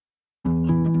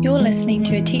You're listening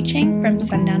to a teaching from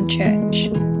Sundown Church.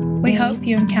 We hope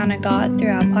you encounter God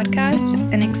through our podcast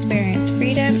and experience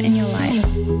freedom in your life.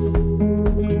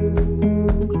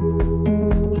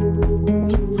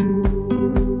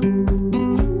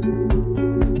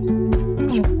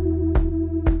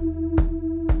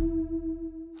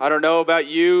 I don't know about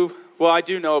you. Well, I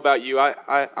do know about you.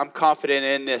 I'm confident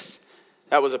in this.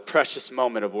 That was a precious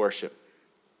moment of worship.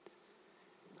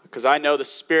 Because I know the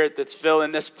spirit that's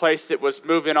filling this place that was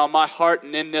moving on my heart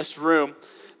and in this room.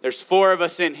 There's 4 of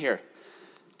us in here.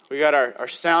 We got our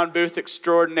sound booth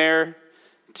extraordinaire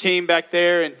team back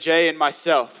there and Jay and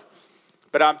myself.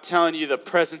 But I'm telling you, the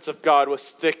presence of God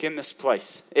was thick in this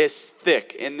place. It's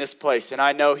thick in this place. And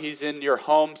I know he's in your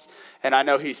homes. And I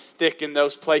know he's thick in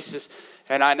those places.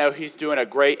 And I know he's doing a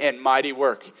great and mighty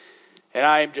work. And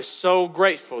I am just so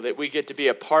grateful that we get to be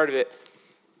a part of it.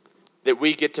 That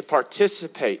we get to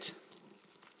participate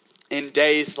in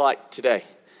days like today.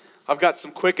 I've got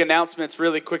some quick announcements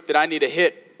really quick that I need to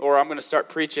hit, or I'm going to start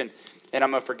preaching and I'm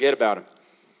going to forget about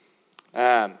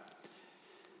them.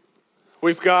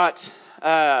 We've got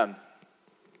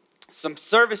some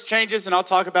service changes, and I'll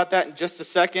talk about that in just a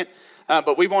second.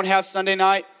 But we won't have Sunday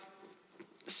night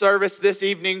service this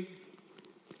evening.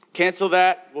 Cancel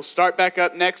that. We'll start back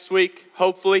up next week,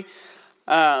 hopefully.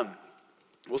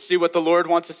 We'll see what the Lord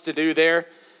wants us to do there.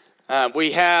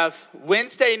 We have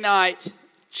Wednesday night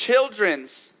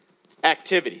children's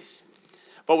activities.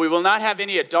 But we will not have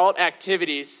any adult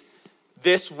activities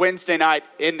this Wednesday night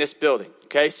in this building.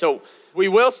 Okay, so we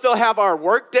will still have our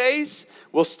work days.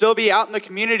 We'll still be out in the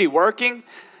community working,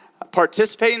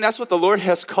 participating. That's what the Lord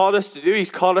has called us to do.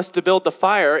 He's called us to build the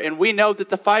fire. And we know that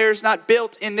the fire is not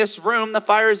built in this room. The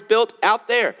fire is built out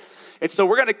there. And so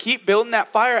we're going to keep building that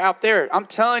fire out there. I'm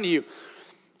telling you,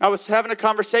 I was having a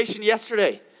conversation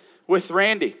yesterday with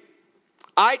Randy.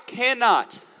 I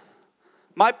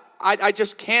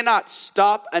just cannot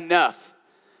stop enough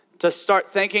to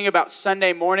start thinking about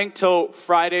Sunday morning till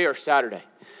Friday or Saturday.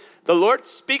 The Lord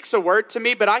speaks a word to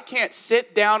me, but I can't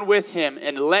sit down with him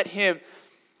and let him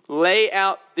lay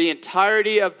out the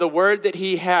entirety of the word that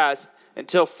he has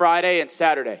until Friday and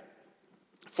Saturday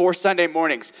for Sunday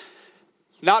mornings.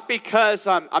 Not because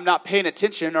I'm not paying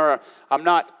attention or I'm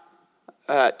not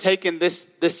taking this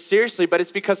seriously, but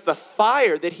it's because the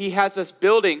fire that he has us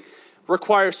building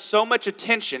requires so much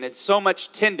attention and so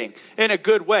much tending in a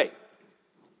good way.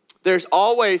 There's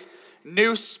always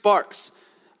new sparks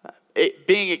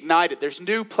being ignited. There's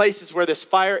new places where this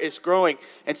fire is growing.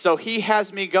 And so he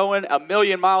has me going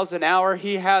 1,000,000 miles an hour.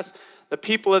 He has the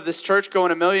people of this church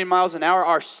going 1,000,000 miles an hour.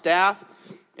 Our staff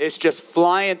is just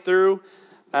flying through,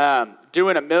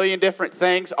 doing 1,000,000 different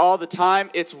things all the time.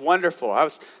 It's wonderful. I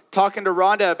was talking to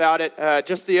Rhonda about it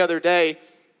just the other day,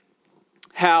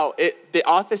 how the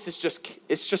office is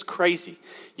just crazy.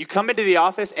 You come into the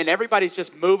office and everybody's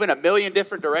just moving 1,000,000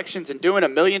 different directions and doing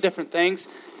 1,000,000 different things.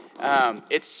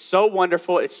 It's so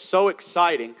wonderful. It's so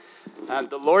exciting.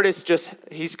 The Lord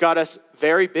he's got us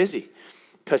very busy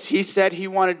because he said he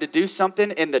wanted to do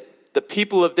something, and the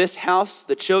people of this house,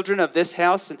 the children of this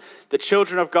house, and the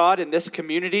children of God in this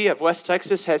community of West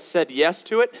Texas have said yes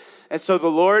to it. And so the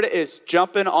Lord is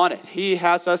jumping on it. He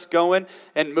has us going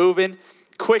and moving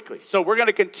quickly. So we're going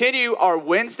to continue our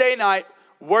Wednesday night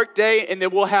work day, and then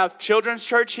we'll have children's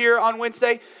church here on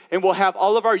Wednesday, and we'll have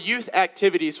all of our youth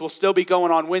activities will still be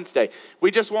going on Wednesday.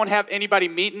 We just won't have anybody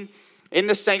meeting in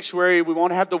the sanctuary. We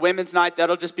won't have the women's night.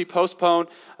 That'll just be postponed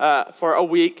for a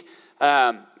week.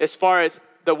 As far as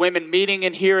the women meeting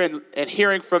in here and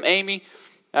hearing from Amy,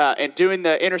 and doing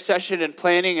the intercession and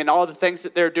planning and all the things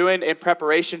that they're doing in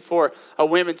preparation for a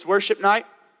women's worship night.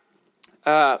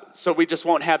 So we just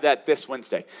won't have that this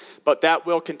Wednesday. But that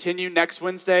will continue next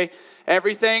Wednesday.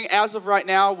 Everything as of right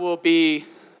now will be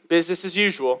business as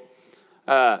usual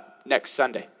next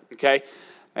Sunday. Okay?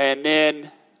 And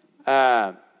then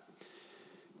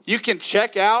you can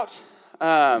check out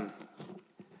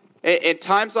in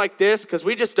times like this, because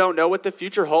we just don't know what the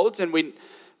future holds. And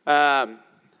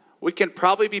we can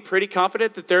probably be pretty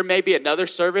confident that there may be another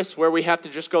service where we have to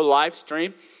just go live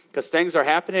stream because things are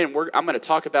happening, and I'm going to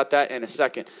talk about that in a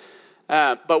second.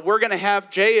 But we're going to have,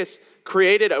 Jay has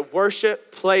created a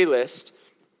worship playlist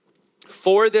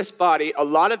for this body. A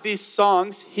lot of these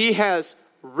songs he has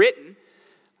written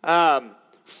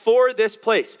for this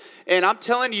place. And I'm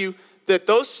telling you that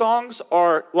those songs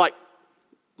are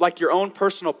like your own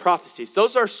personal prophecies.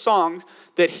 Those are songs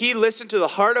that he listened to the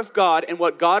heart of God and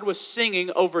what God was singing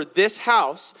over this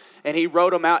house, and he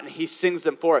wrote them out and he sings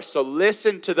them for us. So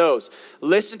listen to those.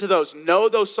 Listen to those. Know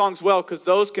those songs well, because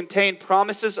those contain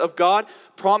promises of God,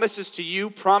 promises to you,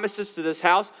 promises to this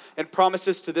house, and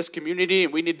promises to this community,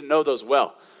 and we need to know those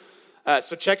well.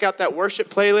 So check out that worship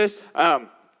playlist.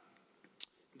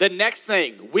 The next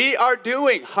thing we are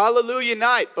doing Hallelujah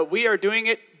Night, but we are doing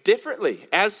it differently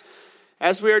as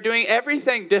we are doing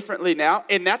everything differently now,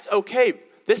 and that's okay.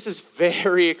 This is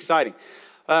very exciting.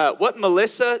 What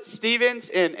Melissa Stevens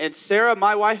and Sarah,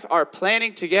 my wife, are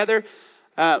planning together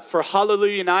for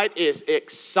Hallelujah Night is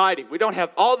exciting. We don't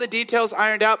have all the details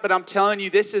ironed out, but I'm telling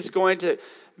you, this is going to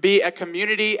be a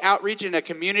community outreach and a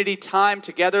community time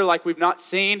together like we've not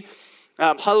seen.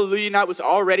 Hallelujah Night was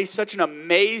already such an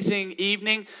amazing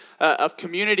evening of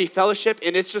community fellowship,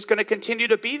 and it's just going to continue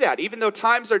to be that. Even though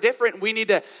times are different, we need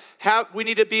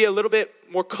to be a little bit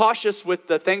more cautious with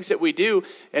the things that we do.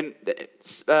 And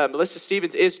Melissa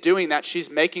Stevens is doing that.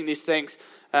 She's making these things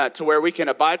to where we can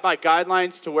abide by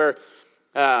guidelines, to where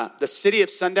the city of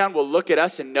Sundown will look at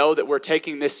us and know that we're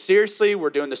taking this seriously.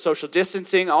 We're doing the social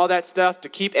distancing, all that stuff to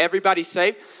keep everybody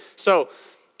safe. So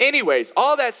anyways,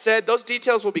 all that said, those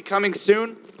details will be coming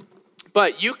soon,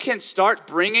 but you can start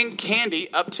bringing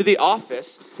candy up to the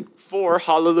office for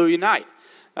Hallelujah Night.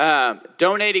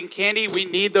 Donating candy, we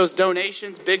need those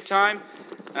donations big time.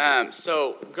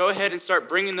 So go ahead and start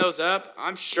bringing those up.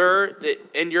 I'm sure that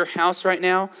in your house right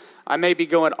now, I may be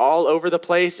going all over the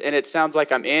place, and it sounds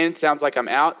like I'm in, sounds like I'm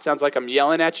out, sounds like I'm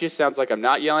yelling at you, sounds like I'm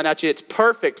not yelling at you. It's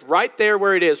perfect right there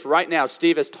where it is right now.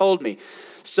 Steve has told me.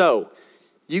 So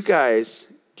you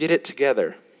guys get it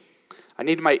together. I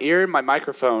need my ear and my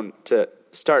microphone to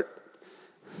start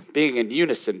being in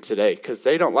unison today because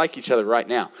they don't like each other right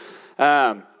now.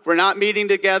 We're not meeting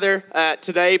together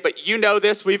today, but you know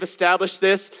this. We've established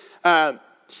this.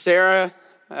 Sarah,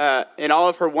 in all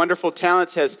of her wonderful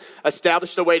talents, has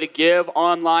established a way to give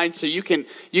online. So you can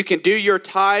do your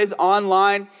tithe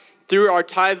online through our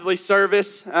Tithely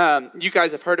service. You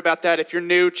guys have heard about that. If you're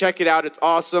new, check it out. It's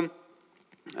awesome.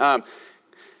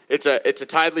 It's a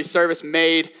Tithely service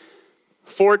made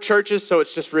for churches, so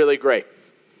it's just really great.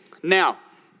 Now,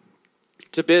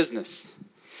 to business.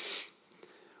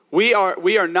 We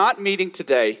are not meeting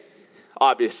today,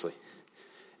 obviously,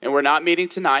 and we're not meeting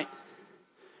tonight.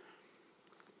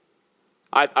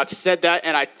 I've said that,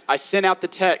 and I sent out the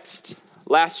text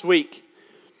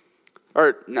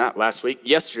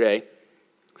yesterday,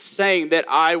 saying that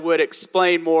I would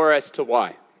explain more as to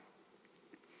why.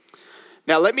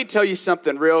 Now, let me tell you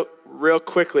something real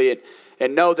quickly,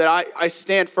 and know that I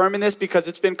stand firm in this because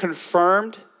it's been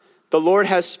confirmed. The Lord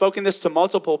has spoken this to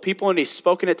multiple people, and he's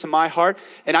spoken it to my heart.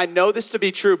 And I know this to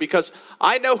be true because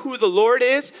I know who the Lord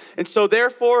is. And so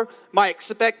therefore, my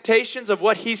expectations of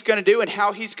what he's going to do and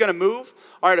how he's going to move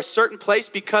are at a certain place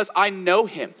because I know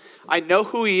him. I know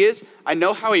who he is. I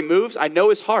know how he moves. I know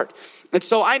his heart. And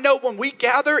so I know when we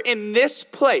gather in this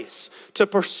place to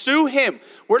pursue him,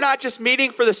 we're not just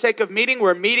meeting for the sake of meeting.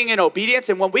 We're meeting in obedience.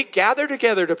 And when we gather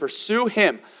together to pursue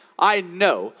him, I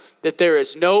know that there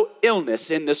is no illness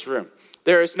in this room.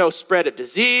 There is no spread of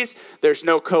disease. There's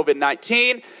no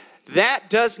COVID-19. That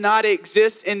does not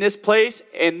exist in this place,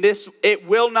 and it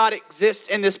will not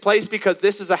exist in this place because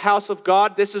this is a house of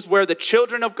God. This is where the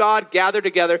children of God gather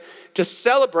together to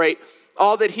celebrate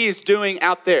all that he is doing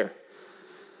out there.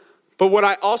 But what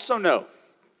I also know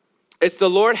is the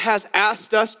Lord has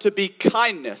asked us to be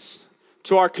kindness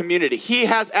to our community. He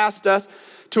has asked us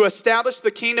to establish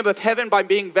the kingdom of heaven by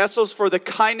being vessels for the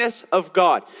kindness of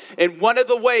God. And one of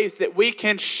the ways that we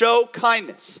can show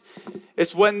kindness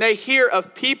is when they hear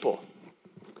of people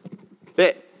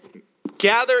that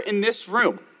gather in this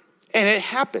room, and it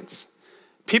happens.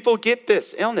 People get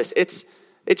this illness.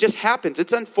 It just happens.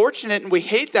 It's unfortunate, and we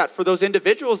hate that for those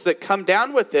individuals that come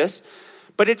down with this,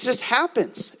 but it just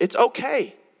happens. It's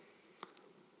okay.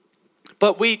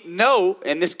 But we know,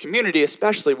 in this community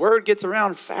especially, word gets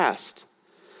around fast.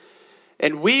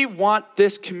 And we want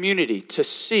this community to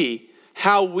see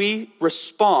how we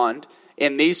respond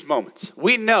in these moments.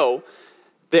 We know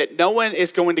that no one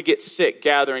is going to get sick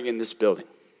gathering in this building.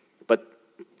 But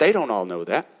they don't all know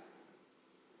that.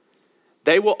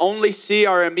 They will only see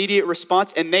our immediate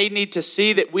response, and they need to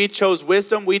see that we chose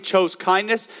wisdom, we chose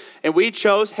kindness, and we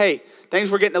chose, hey,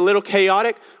 things were getting a little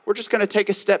chaotic. We're just going to take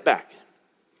a step back.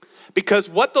 Because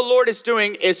what the Lord is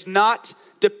doing is not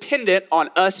dependent on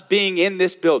us being in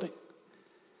this building.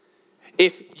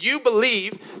 If you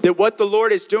believe that what the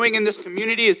Lord is doing in this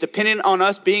community is dependent on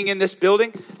us being in this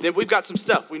building, then we've got some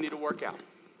stuff we need to work out.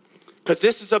 Because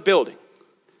this is a building.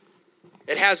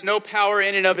 It has no power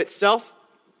in and of itself.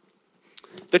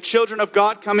 The children of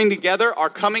God coming together are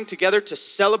coming together to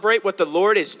celebrate what the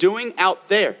Lord is doing out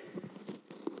there.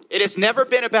 It has never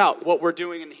been about what we're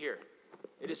doing in here.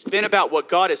 It has been about what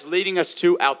God is leading us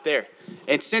to out there.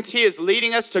 And since he is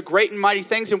leading us to great and mighty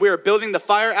things and we are building the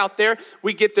fire out there,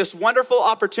 we get this wonderful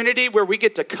opportunity where we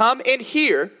get to come in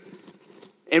here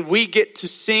and we get to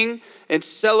sing and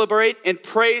celebrate and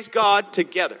praise God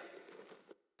together.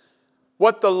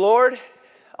 What the Lord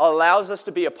allows us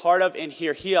to be a part of in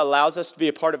here, he allows us to be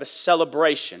a part of a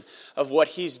celebration of what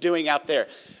he's doing out there.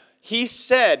 He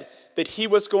said that he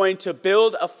was going to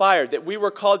build a fire, that we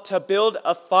were called to build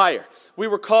a fire. We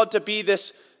were called to be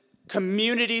this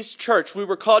community's church. We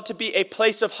were called to be a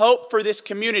place of hope for this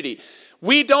community.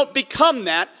 We don't become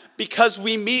that because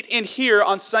we meet in here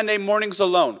on Sunday mornings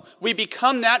alone. We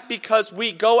become that because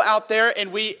we go out there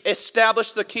and we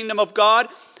establish the kingdom of God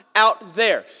out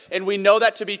there. And we know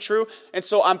that to be true. And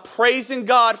so I'm praising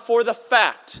God for the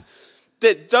fact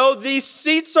that though these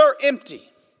seats are empty,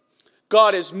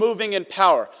 God is moving in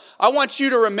power. I want you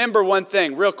to remember one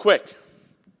thing real quick.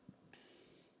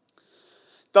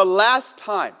 The last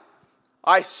time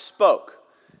I spoke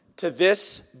to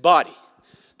this body,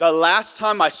 the last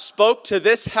time I spoke to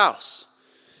this house,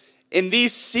 and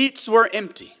these seats were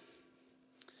empty,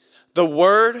 the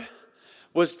word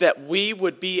was that we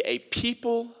would be a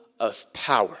people of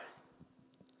power.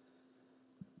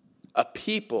 A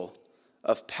people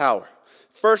of power.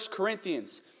 1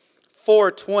 Corinthians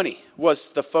 4:20 was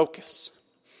the focus.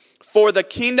 For the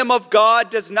kingdom of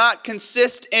God does not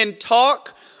consist in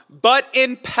talk, but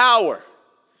in power.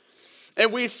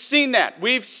 And we've seen that.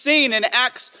 We've seen in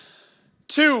Acts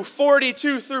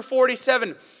 2:42 through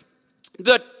 47,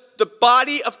 the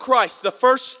body of Christ, the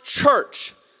first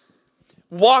church,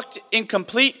 walked in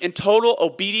complete and total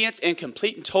obedience and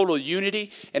complete and total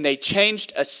unity, and they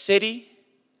changed a city.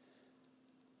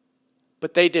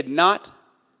 But they did not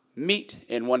meet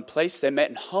in one place. They met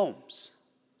in homes.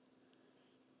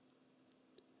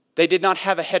 They did not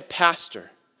have a head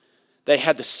pastor. They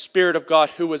had the Spirit of God,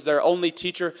 who was their only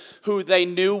teacher, who they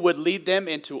knew would lead them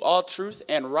into all truth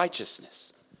and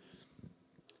righteousness.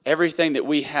 Everything that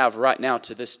we have right now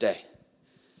to this day.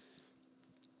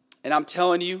 And I'm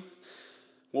telling you,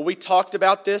 when we talked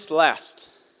about this last,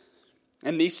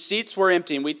 and these seats were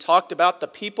empty, and we talked about the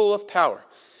people of power,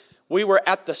 we were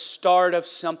at the start of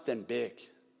something big.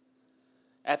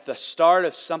 At the start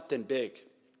of something big.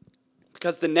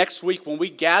 Because the next week when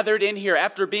we gathered in here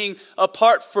after being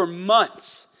apart for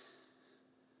months,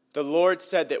 the Lord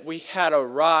said that we had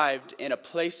arrived in a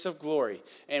place of glory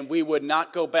and we would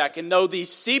not go back. And though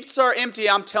these seats are empty,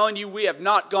 I'm telling you, we have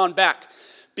not gone back.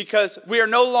 Because we are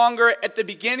no longer at the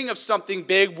beginning of something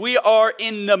big. We are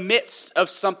in the midst of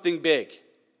something big.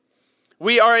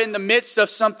 We are in the midst of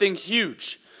something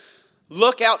huge.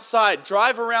 Look outside,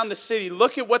 drive around the city,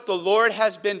 look at what the Lord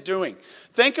has been doing.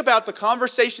 Think about the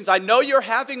conversations I know you're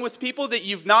having with people that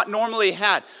you've not normally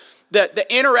had. The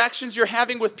interactions you're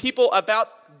having with people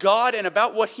about God and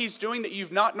about what he's doing that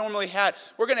you've not normally had.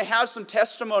 We're going to have some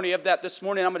testimony of that this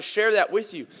morning. I'm going to share that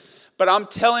with you. But I'm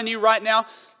telling you right now,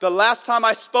 the last time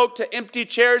I spoke to empty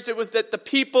chairs, it was that the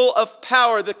people of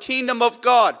power, the kingdom of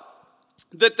God,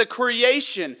 that the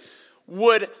creation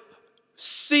would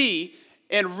see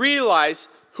and realize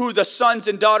who the sons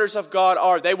and daughters of God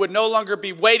are. They would no longer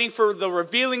be waiting for the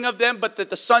revealing of them, but that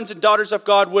the sons and daughters of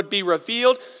God would be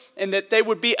revealed, and that they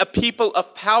would be a people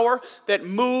of power that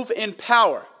move in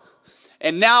power.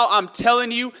 And now I'm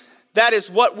telling you, that is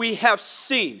what we have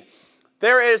seen.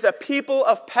 There is a people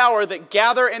of power that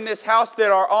gather in this house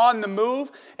that are on the move,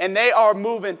 and they are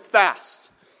moving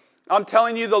fast. I'm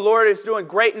telling you, the Lord is doing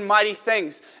great and mighty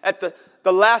things. At the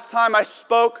last time I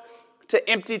spoke to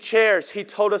empty chairs, he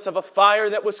told us of a fire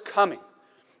that was coming.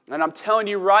 And I'm telling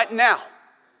you right now,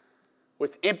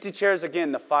 with empty chairs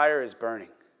again, the fire is burning.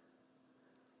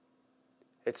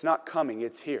 It's not coming,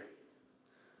 it's here.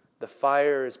 The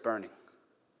fire is burning.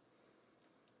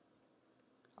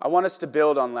 I want us to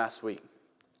build on last week.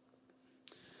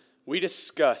 We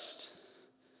discussed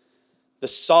the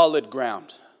solid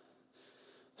ground,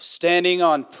 standing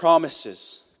on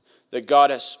promises that God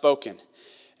has spoken,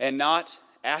 and not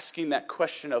asking that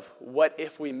question of what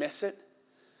if we miss it,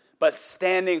 but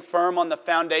standing firm on the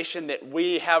foundation that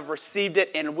we have received it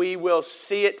and we will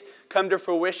see it come to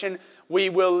fruition. We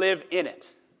will live in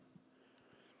it.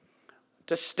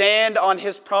 To stand on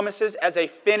his promises as a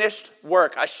finished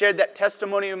work. I shared that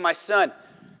testimony with my son.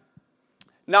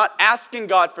 Not asking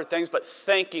God for things, but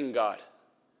thanking God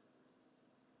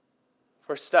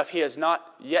for stuff he has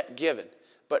not yet given.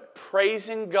 But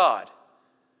praising God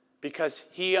because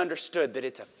he understood that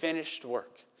it's a finished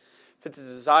work. If it's a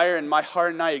desire in my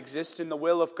heart and I exist in the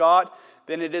will of God,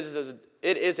 then it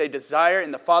is a desire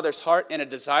in the Father's heart and a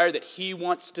desire that he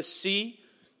wants to see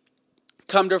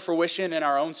come to fruition in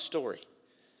our own story.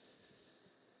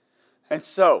 And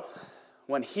so,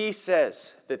 when he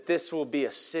says that this will be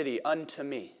a city unto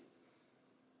me,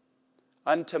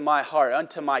 unto my heart,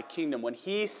 unto my kingdom, when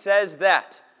he says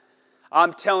that,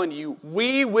 I'm telling you,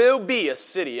 we will be a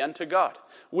city unto God.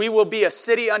 We will be a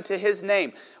city unto his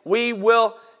name. We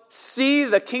will see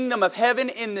the kingdom of heaven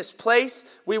in this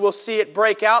place. We will see it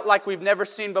break out like we've never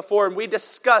seen before. And we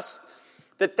discussed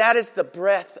that that is the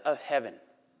breath of heaven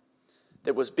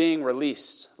that was being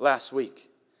released last week.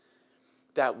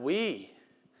 That we,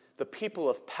 the people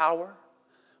of power,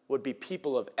 would be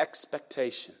people of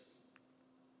expectation.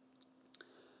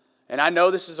 And I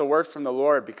know this is a word from the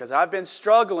Lord because I've been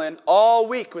struggling all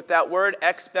week with that word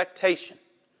expectation.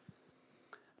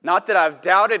 Not that I've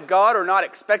doubted God or not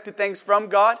expected things from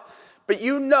God, but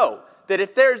you know that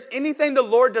if there's anything the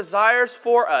Lord desires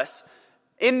for us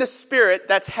in the Spirit,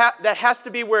 that has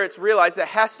to be where it's realized, that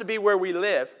has to be where we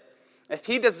live. If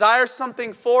he desires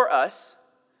something for us,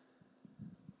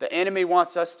 the enemy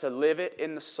wants us to live it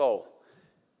in the soul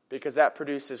because that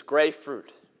produces gray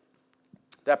fruit.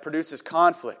 That produces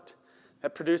conflict.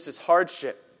 That produces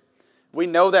hardship. We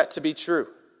know that to be true.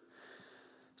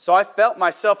 So I felt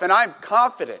myself, and I'm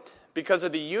confident because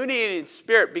of the unity in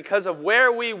spirit, because of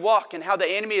where we walk and how the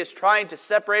enemy is trying to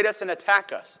separate us and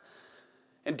attack us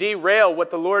and derail what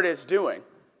the Lord is doing.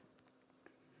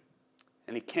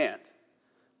 And he can't,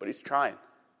 but he's trying.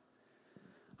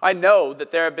 I know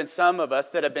that there have been some of us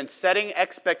that have been setting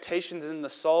expectations in the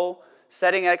soul,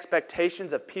 setting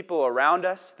expectations of people around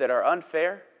us that are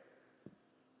unfair.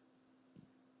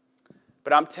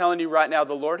 But I'm telling you right now,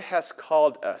 the Lord has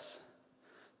called us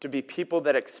to be people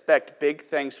that expect big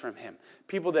things from him.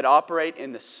 People that operate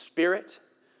in the Spirit,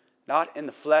 not in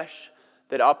the flesh,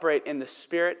 that operate in the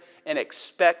Spirit and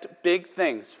expect big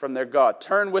things from their God.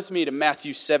 Turn with me to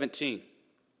Matthew 17.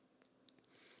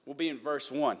 We'll be in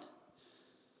verse 1.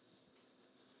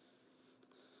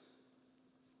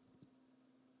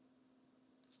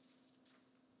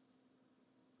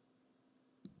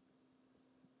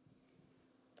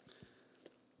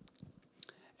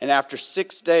 And after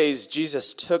 6 days,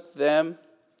 Jesus took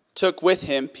with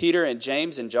him Peter and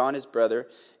James and John his brother,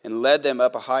 and led them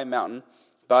up a high mountain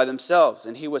by themselves.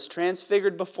 And he was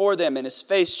transfigured before them, and his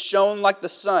face shone like the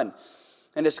sun,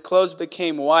 and his clothes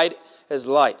became white as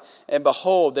light. And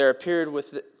behold, there appeared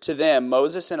to them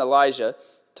Moses and Elijah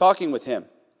talking with him.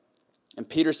 And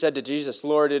Peter said to Jesus,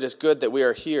 Lord, it is good that we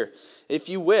are here. If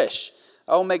you wish,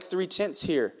 I will make 3 tents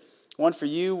here, one for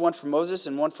you, one for Moses,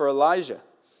 and one for Elijah.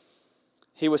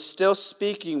 He was still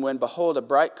speaking when, behold, a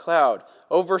bright cloud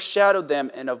overshadowed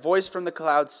them, and a voice from the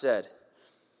cloud said,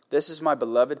 This is my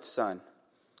beloved Son,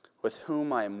 with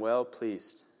whom I am well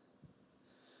pleased.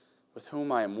 With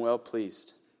whom I am well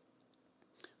pleased.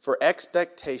 For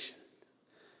expectation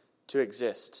to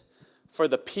exist, for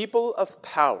the people of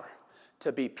power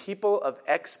to be people of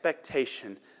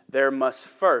expectation, there must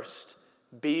first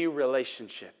be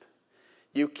relationship.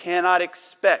 You cannot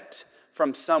expect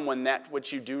from someone that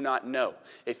which you do not know.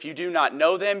 If you do not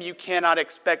know them, you cannot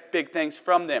expect big things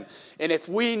from them. And if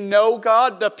we know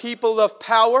God, the people of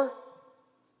power,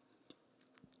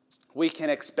 we can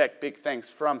expect big things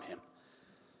from him.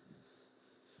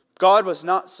 God was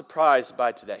not surprised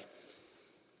by today.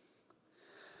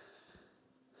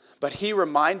 But he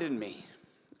reminded me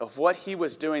of what he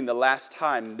was doing the last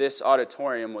time this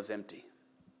auditorium was empty.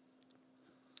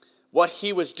 What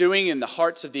he was doing in the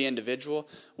hearts of the individual,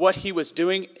 what he was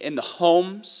doing in the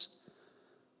homes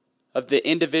of the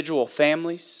individual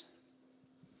families.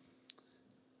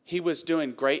 He was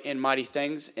doing great and mighty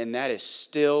things, and that is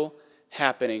still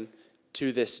happening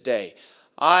to this day.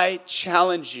 I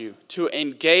challenge you to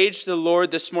engage the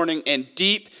Lord this morning in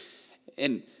deep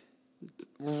and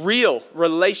real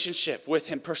relationship with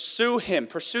him. Pursue him.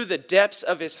 Pursue the depths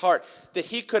of his heart, that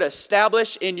he could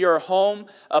establish in your home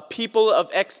a people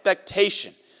of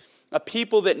expectation, a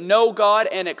people that know God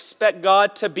and expect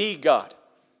God to be God.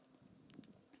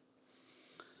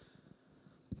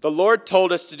 The Lord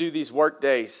told us to do these work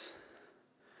days,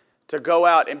 to go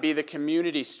out and be the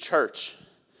community's church,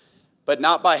 but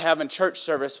not by having church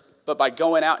service, but by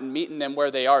going out and meeting them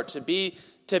where they are, to be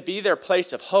their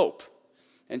place of hope.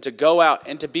 And to go out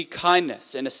and to be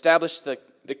kindness and establish the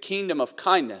kingdom of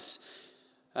kindness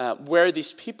where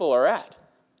these people are at.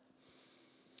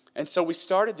 And so we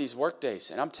started these work days,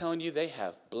 and I'm telling you, they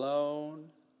have blown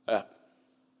up.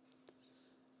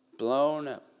 Blown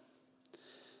up.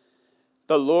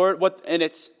 The Lord,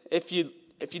 if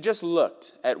you just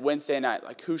looked at Wednesday night,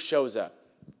 like who shows up?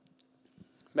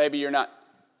 Maybe you're not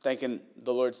thinking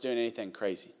the Lord's doing anything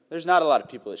crazy. There's not a lot of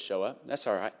people that show up. That's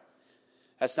all right.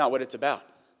 That's not what it's about.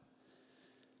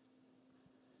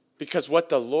 Because what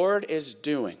the Lord is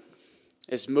doing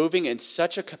is moving in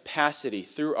such a capacity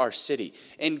through our city,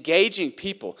 engaging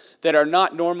people that are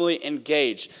not normally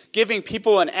engaged, giving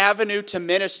people an avenue to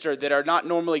minister that are not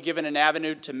normally given an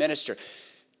avenue to minister,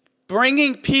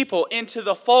 bringing people into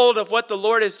the fold of what the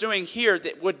Lord is doing here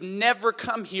that would never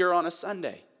come here on a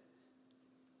Sunday.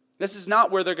 This is not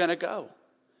where they're going to go.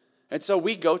 And so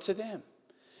we go to them.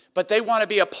 But they want to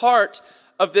be a part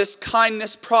of this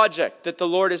kindness project that the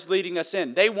Lord is leading us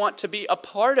in. They want to be a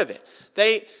part of it.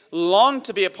 They long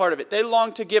to be a part of it. They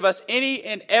long to give us any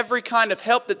and every kind of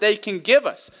help that they can give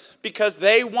us because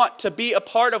they want to be a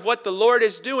part of what the Lord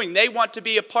is doing. They want to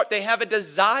be a part. They have a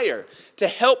desire to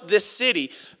help this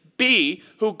city be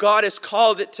who God has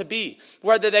called it to be.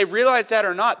 Whether they realize that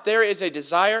or not, there is a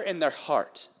desire in their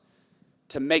heart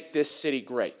to make this city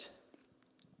great.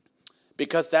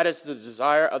 Because that is the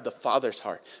desire of the Father's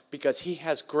heart. Because he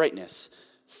has greatness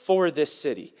for this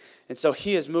city. And so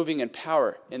he is moving in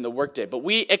power in the workday. But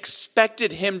we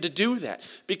expected him to do that.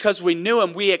 Because we knew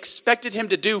him, we expected him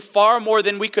to do far more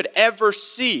than we could ever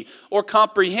see or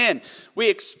comprehend. We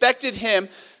expected him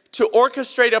to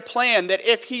orchestrate a plan that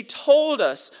if he told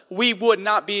us, we would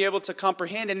not be able to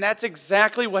comprehend. And that's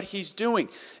exactly what he's doing.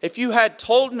 If you had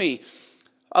told me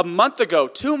a month ago,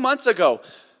 2 months ago,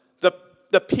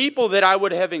 the people that I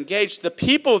would have engaged, the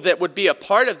people that would be a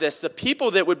part of this, the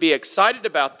people that would be excited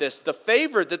about this, the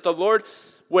favor that the Lord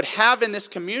would have in this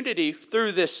community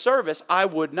through this service, I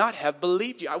would not have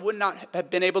believed you. I would not have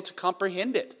been able to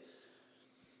comprehend it.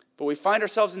 But we find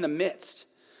ourselves in the midst.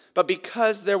 But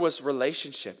because there was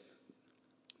relationship,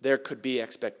 there could be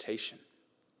expectation.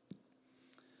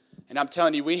 And I'm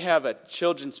telling you, we have a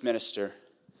children's minister,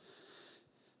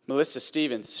 Melissa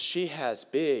Stevens. She has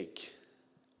big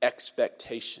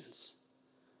expectations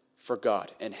for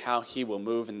God and how he will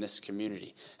move in this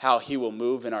community, how he will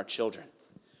move in our children.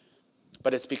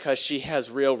 But it's because she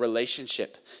has real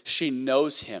relationship. She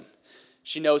knows him.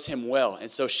 She knows him well,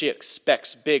 and so she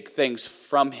expects big things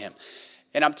from him.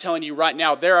 And I'm telling you right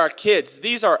now, there are kids.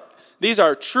 These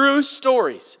are true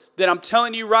stories that I'm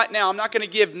telling you right now. I'm not going to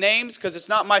give names because it's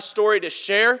not my story to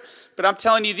share, but I'm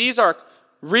telling you these are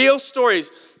real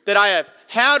stories that I have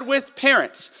had with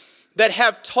parents that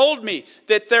have told me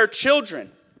that their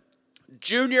children,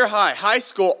 junior high, high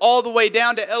school, all the way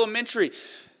down to elementary,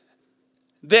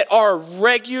 that are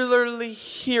regularly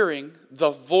hearing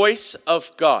the voice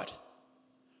of God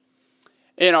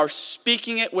and are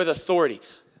speaking it with authority.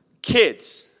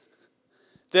 Kids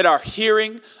that are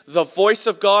hearing the voice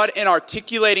of God and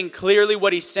articulating clearly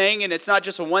what he's saying, and it's not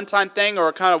just a one-time thing or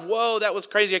a kind of, whoa, that was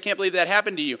crazy, I can't believe that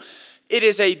happened to you. It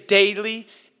is a daily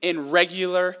and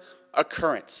regular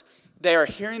occurrence. They are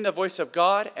hearing the voice of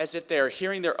God as if they are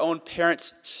hearing their own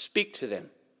parents speak to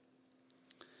them.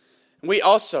 We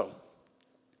also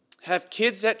have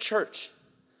kids at church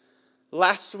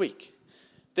last week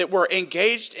that were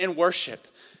engaged in worship,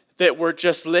 that were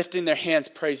just lifting their hands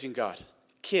praising God.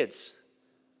 Kids,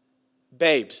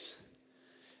 babes,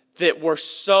 that were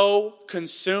so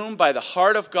consumed by the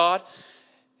heart of God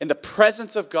and the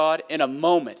presence of God in a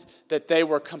moment that they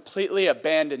were completely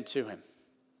abandoned to him.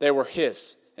 They were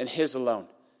his and his alone.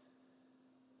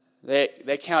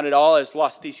 They counted all as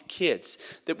lost. These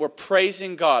kids that were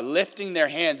praising God, lifting their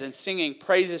hands and singing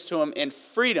praises to him in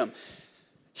freedom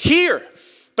here.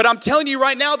 But I'm telling you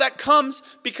right now, that comes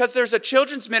because there's a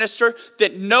children's minister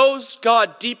that knows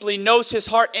God deeply, knows his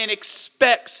heart, and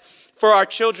expects for our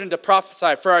children to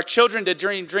prophesy, for our children to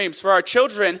dream dreams, for our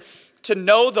children to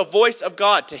know the voice of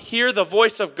God, to hear the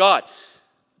voice of God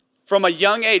from a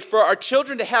young age, for our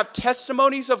children to have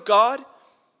testimonies of God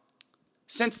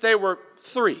since they were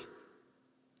 3.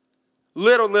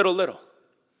 Little.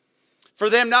 For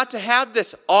them not to have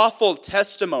this awful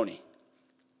testimony.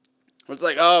 It's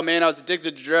like, oh man, I was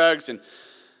addicted to drugs and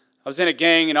I was in a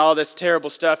gang and all this terrible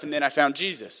stuff, and then I found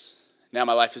Jesus. Now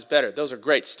my life is better. Those are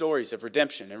great stories of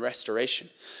redemption and restoration.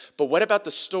 But what about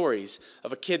the stories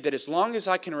of a kid that as long as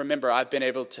I can remember, I've been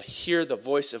able to hear the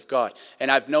voice of God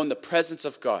and I've known the presence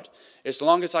of God. As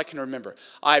long as I can remember,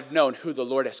 I've known who the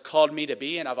Lord has called me to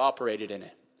be and I've operated in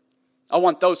it. I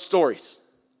want those stories.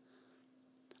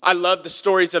 I love the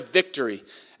stories of victory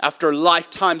after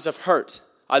lifetimes of hurt.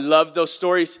 I love those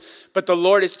stories, but the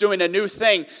Lord is doing a new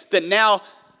thing that now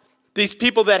these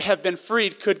people that have been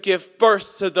freed could give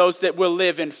birth to those that will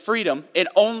live in freedom and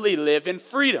only live in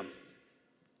freedom.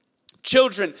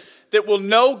 Children that will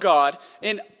know God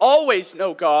and always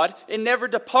know God and never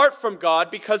depart from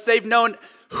God because they've known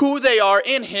who they are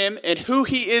in him and who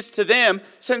he is to them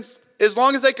since as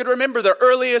long as they could remember their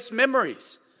earliest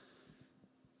memories.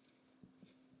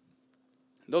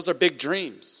 Those are big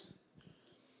dreams.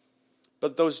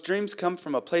 But those dreams come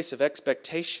from a place of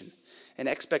expectation. And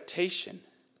expectation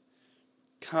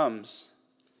comes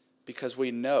because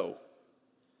we know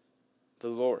the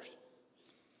Lord.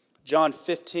 John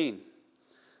 15,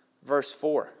 verse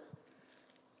 4.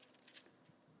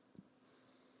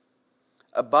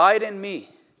 Abide in me,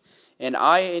 and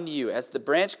I in you. As the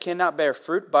branch cannot bear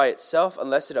fruit by itself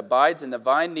unless it abides in the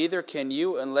vine, neither can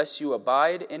you unless you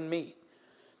abide in me.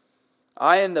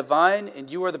 I am the vine, and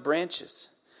you are the branches.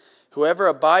 Whoever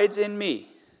abides in me,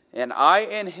 and I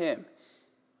in him,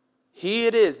 he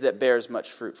it is that bears much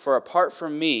fruit. For apart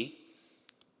from me,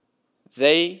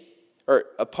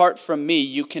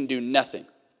 you can do nothing.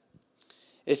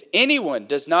 If anyone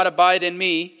does not abide in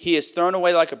me, he is thrown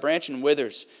away like a branch and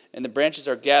withers, and the branches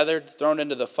are gathered, thrown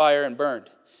into the fire, and burned.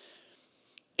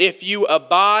 If you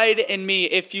abide in me,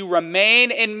 if you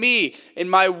remain in me, in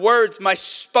my words, my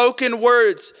spoken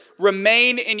words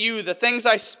remain in you, the things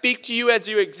I speak to you as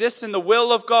you exist in the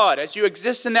will of God, as you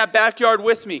exist in that backyard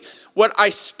with me, what I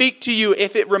speak to you,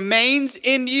 if it remains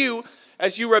in you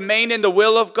as you remain in the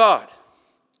will of God,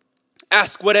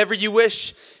 ask whatever you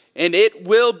wish, and it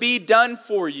will be done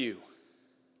for you.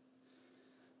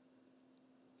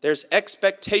 There's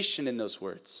expectation in those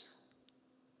words.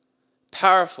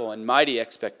 Powerful and mighty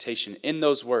expectation in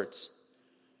those words.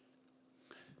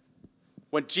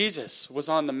 When Jesus was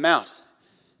on the mount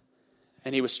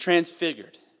and he was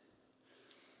transfigured,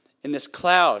 and this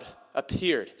cloud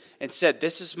appeared and said,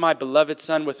 "This is my beloved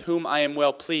Son with whom I am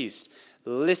well pleased.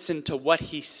 Listen to what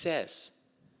he says."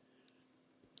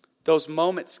 Those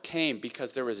moments came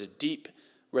because there was a deep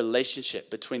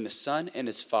relationship between the Son and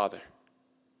his Father.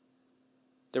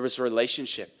 There was a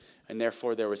relationship, and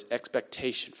therefore there was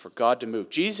expectation for God to move.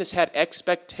 Jesus had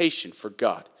expectation for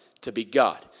God to be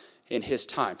God in his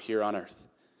time here on earth.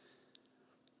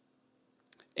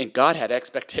 And God had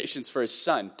expectations for his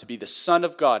Son to be the Son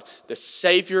of God, the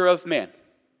Savior of man,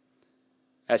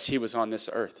 as he was on this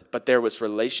earth. But there was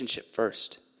relationship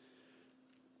first.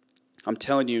 I'm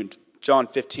telling you, John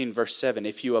 15, verse 7,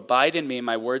 if you abide in me,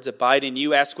 my words abide in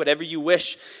you, ask whatever you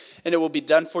wish, and it will be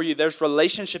done for you. There's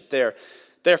relationship there.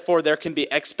 Therefore, there can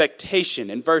be expectation.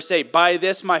 In verse 8, by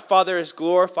this my Father is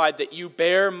glorified, that you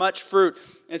bear much fruit,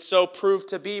 and so prove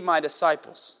to be my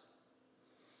disciples.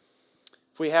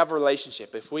 If we have a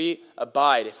relationship, if we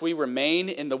abide, if we remain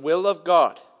in the will of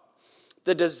God,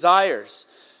 the desires,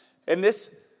 and this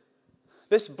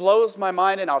blows my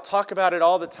mind, and I'll talk about it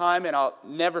all the time, and I'll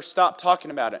never stop talking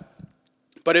about it.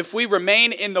 But if we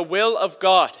remain in the will of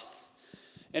God,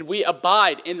 and we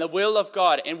abide in the will of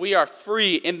God, and we are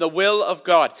free in the will of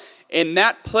God, in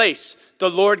that place, the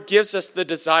Lord gives us the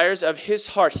desires of his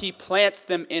heart. He plants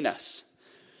them in us.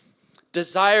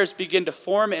 Desires begin to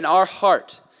form in our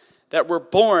heart that were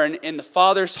born in the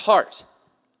Father's heart.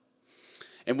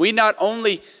 And we not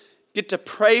only get to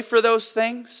pray for those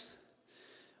things,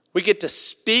 we get to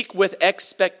speak with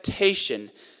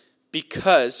expectation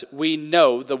because we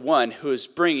know the one who is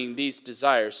bringing these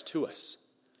desires to us.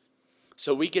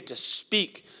 So we get to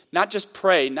speak, not just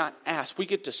pray, not ask. We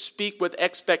get to speak with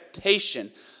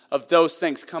expectation of those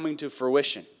things coming to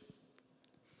fruition.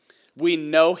 We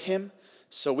know him,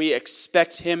 so we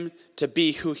expect him to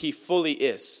be who he fully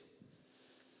is.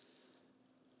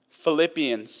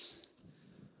 Philippians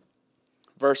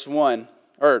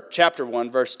chapter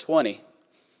 1, verse 20.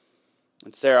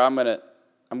 And Sarah, I'm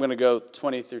gonna go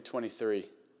 20 through 23.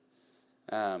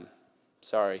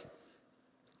 Sorry.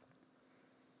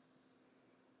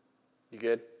 You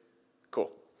good?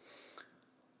 Cool.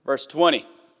 Verse 20.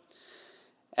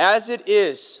 As it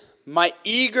is my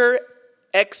eager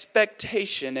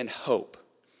expectation and hope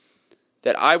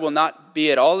that I will not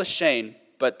be at all ashamed,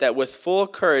 but that with full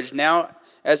courage, now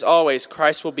as always,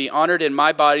 Christ will be honored in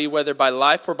my body, whether by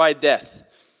life or by death.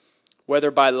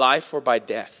 Whether by life or by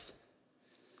death.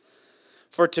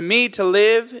 For to me to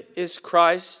live is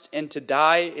Christ, and to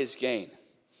die is gain.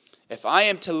 If I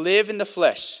am to live in the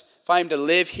flesh, if I am to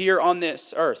live here on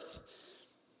this earth,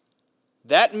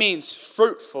 that means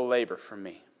fruitful labor for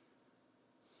me.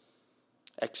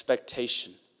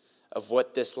 Expectation of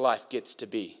what this life gets to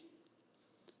be.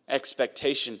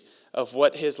 Expectation of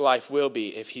what his life will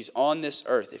be if he's on this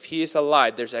earth. If he is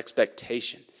alive, there's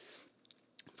expectation.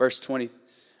 Verse 22.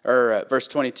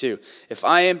 If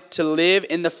I am to live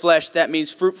in the flesh, that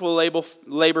means fruitful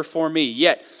labor for me.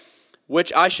 Yet,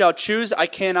 which I shall choose, I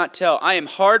cannot tell. I am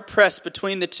hard pressed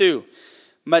between the two.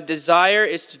 My desire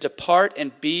is to depart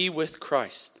and be with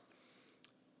Christ,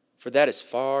 for that is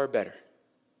far better.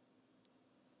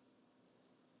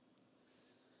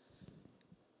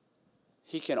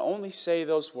 He can only say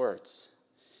those words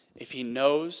if he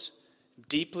knows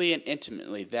deeply and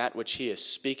intimately that which he is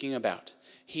speaking about.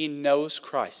 He knows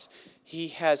Christ. He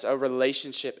has a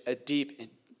relationship, a deep and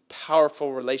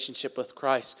powerful relationship with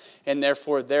Christ. And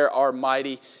therefore there are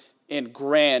mighty and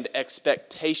grand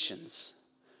expectations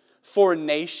for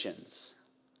nations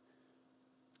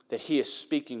that he is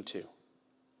speaking to.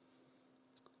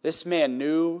 This man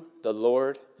knew the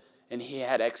Lord and he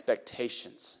had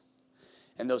expectations.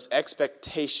 And those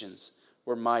expectations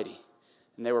were mighty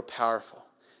and they were powerful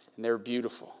and they were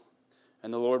beautiful.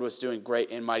 And the Lord was doing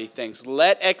great and mighty things.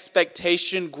 Let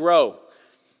expectation grow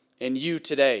in you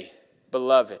today,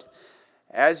 beloved.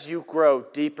 As you grow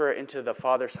deeper into the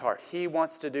Father's heart, he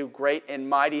wants to do great and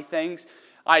mighty things.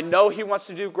 I know he wants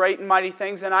to do great and mighty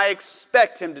things, and I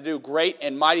expect him to do great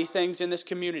and mighty things in this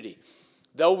community.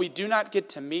 Though we do not get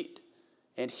to meet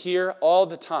and hear all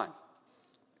the time,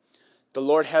 the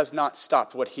Lord has not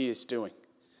stopped what he is doing.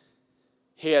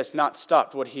 He has not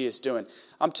stopped what he is doing.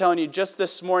 I'm telling you, just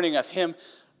this morning of him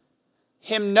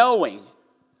knowing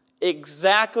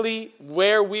exactly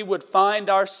where we would find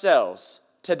ourselves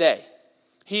today.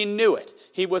 He knew it.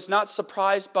 He was not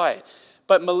surprised by it.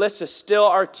 But Melissa still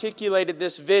articulated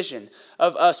this vision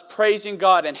of us praising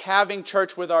God and having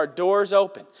church with our doors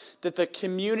open, that the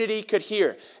community could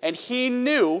hear. And he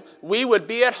knew we would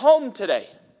be at home today.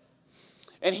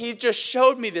 And he just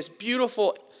showed me this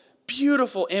beautiful,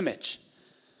 beautiful image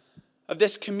of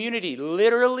this community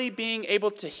literally being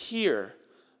able to hear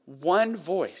one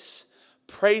voice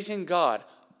praising God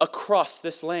across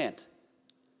this land.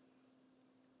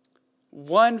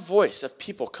 One voice of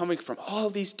people coming from all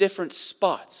these different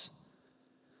spots,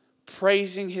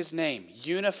 praising his name,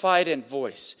 unified in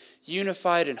voice,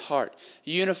 unified in heart,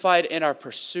 unified in our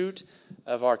pursuit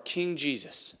of our King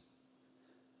Jesus.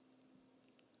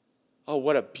 Oh,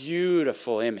 what a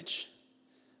beautiful image.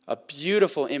 A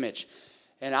beautiful image.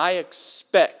 And I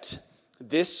expect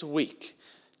this week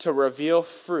to reveal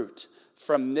fruit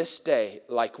from this day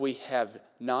like we have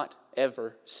not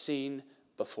ever seen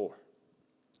before.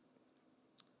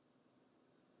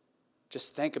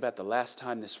 Just think about the last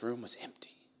time this room was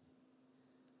empty.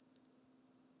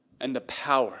 And the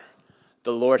power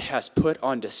the Lord has put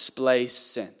on display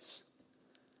since.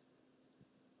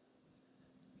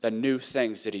 The new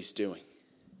things that he's doing.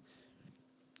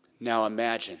 Now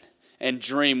imagine and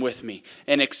dream with me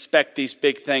and expect these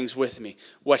big things with me.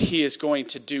 What he is going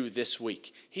to do this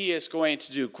week. He is going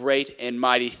to do great and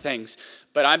mighty things.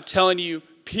 But I'm telling you,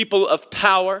 people of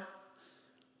power,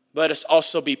 let us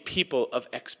also be people of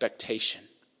expectation.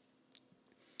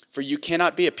 For you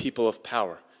cannot be a people of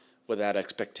power without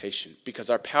expectation, because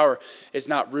our power is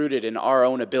not rooted in our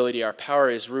own ability. Our power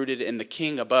is rooted in the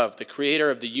King above, the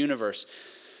creator of the universe,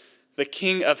 the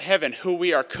King of heaven, who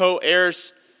we are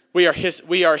co-heirs. We are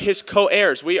his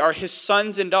co-heirs. We are his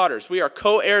sons and daughters. We are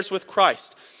co-heirs with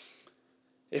Christ.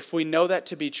 If we know that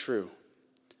to be true,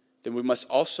 then we must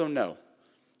also know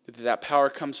that power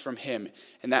comes from him.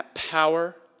 And that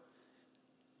power,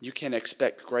 you can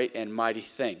expect great and mighty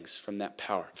things from that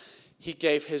power. He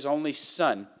gave his only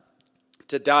son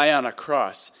to die on a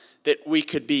cross that we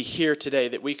could be here today,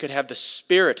 that we could have the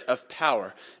spirit of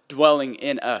power dwelling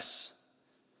in us.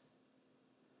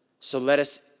 So let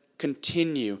us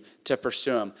continue to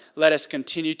pursue him. Let us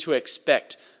continue to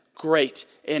expect great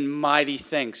and mighty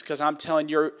things, because I'm telling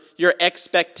you, your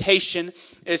expectation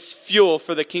is fuel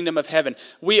for the kingdom of heaven.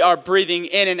 We are breathing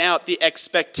in and out the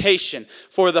expectation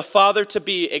for the Father to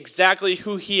be exactly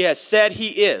who he has said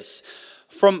he is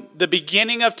from the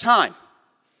beginning of time.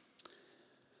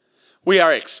 We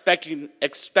are expecting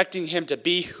him to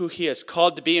be who he has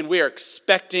called to be, and we are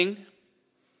expecting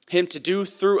him to do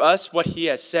through us what he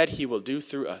has said he will do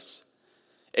through us.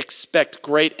 Expect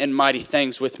great and mighty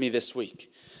things with me this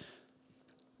week.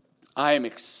 I am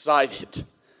excited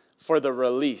for the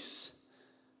release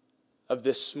of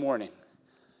this morning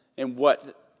and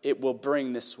what it will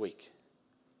bring this week.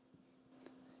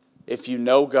 If you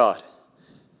know God,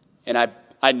 and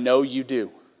I know you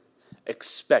do,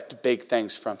 expect big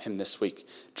things from him this week.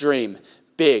 Dream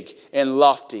big and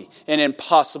lofty and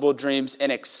impossible dreams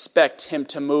and expect him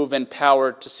to move in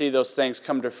power to see those things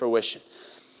come to fruition.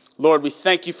 Lord, we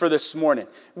thank you for this morning.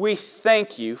 We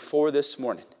thank you for this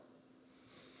morning.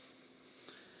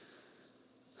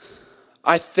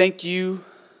 I thank you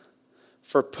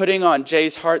for putting on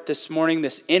Jay's heart this morning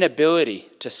this inability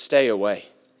to stay away.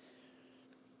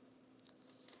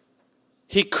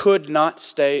 He could not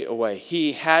stay away.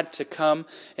 He had to come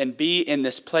and be in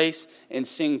this place and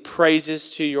sing praises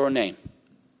to your name.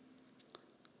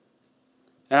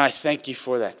 And I thank you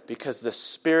for that, because the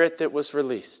spirit that was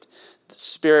released,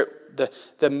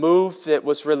 the move that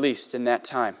was released in that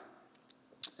time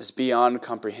is beyond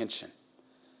comprehension.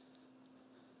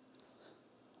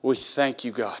 We thank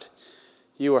you, God.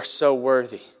 You are so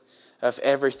worthy of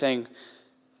everything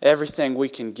we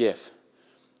can give,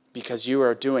 because you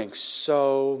are doing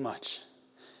so much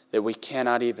that we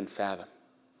cannot even fathom.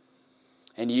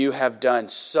 And you have done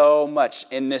so much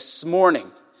in this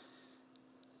morning,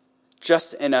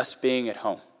 just in us being at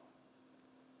home.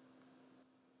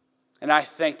 And I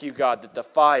thank you, God, that the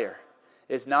fire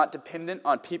is not dependent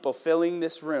on people filling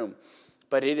this room,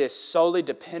 but it is solely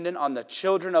dependent on the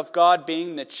children of God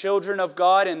being the children of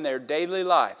God in their daily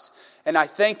lives. And I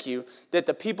thank you that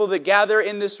the people that gather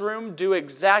in this room do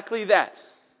exactly that.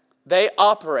 They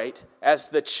operate as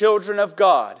the children of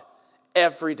God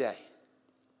every day.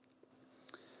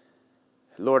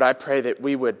 Lord, I pray that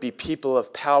we would be people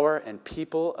of power and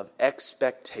people of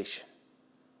expectation.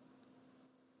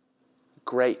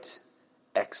 Great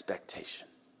expectation.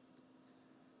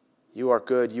 You are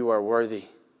good, you are worthy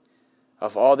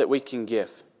of all that we can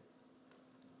give.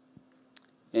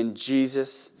 In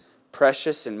Jesus'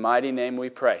 precious and mighty name we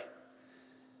pray.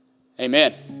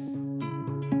 Amen.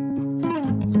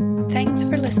 Thanks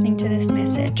for listening to this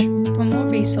message. For more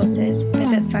resources,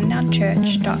 visit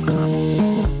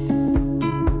sundownchurch.com.